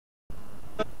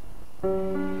Open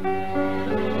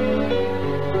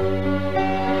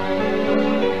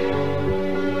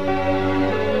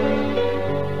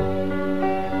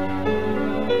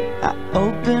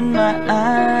my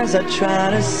eyes, I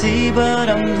try to see, but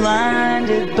I'm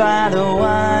blinded by the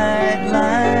white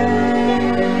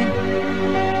line.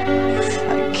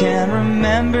 I can't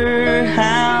remember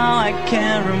how, I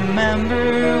can't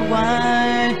remember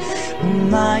why I'm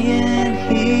lying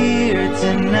here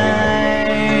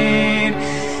tonight,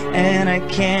 and I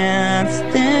can't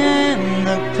stand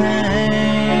the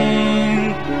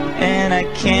pain, and I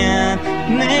can't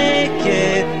make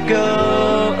it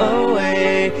go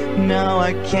away. No,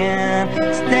 I can't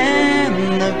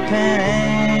stand the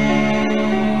pain.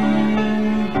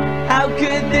 How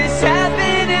could this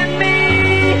happen to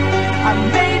me? I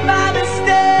made my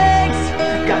mistakes,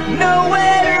 got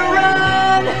nowhere to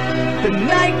run. The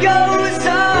night goes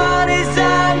on as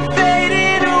I'm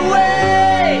fading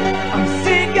away. I'm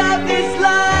sick of this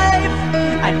life,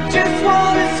 I just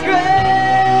wanna scream.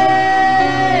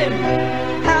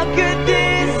 How could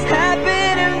this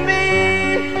happen to me?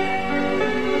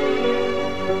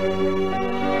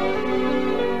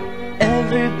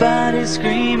 Everybody's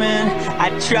screaming, I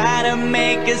try to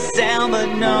make a sound, but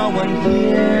no one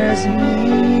hears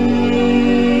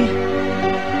me.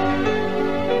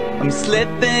 I'm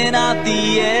slipping off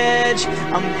the edge,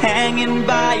 I'm hanging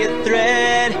by a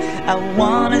thread. I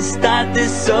wanna start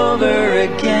this over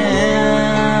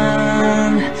again.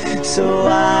 So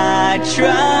I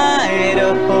try to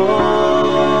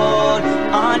hold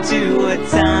on to a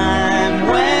time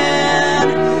when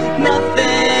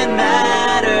nothing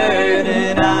mattered,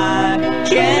 and I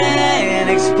can't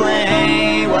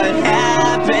explain what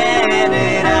happened,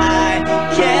 and I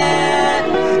can't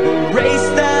erase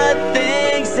the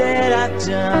things that I've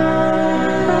done.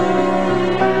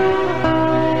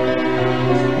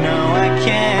 No, I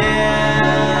can't.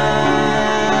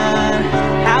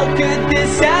 How could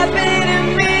this happen to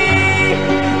me?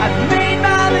 I've made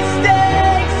my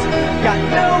mistakes, got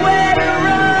nowhere to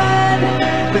run.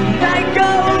 The night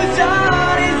goes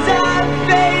on as I'm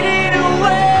fading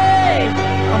away.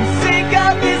 I'm sick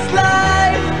of this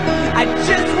life, I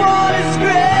just wanna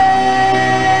scream.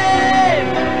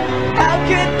 How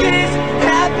could this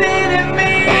happen to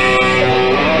me?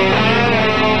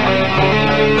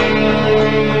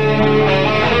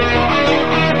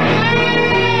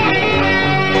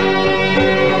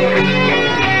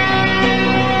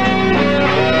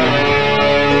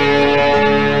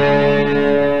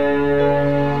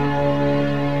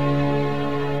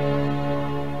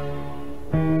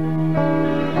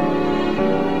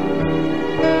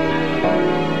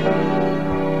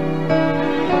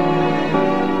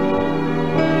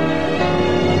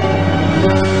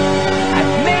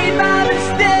 I've made my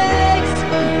mistakes,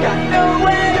 got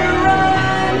nowhere to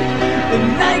run. The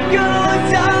night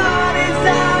goes on as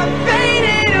I'm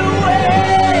fading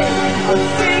away. I'm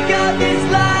sick of this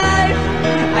life,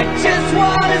 I just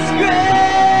wanna scream.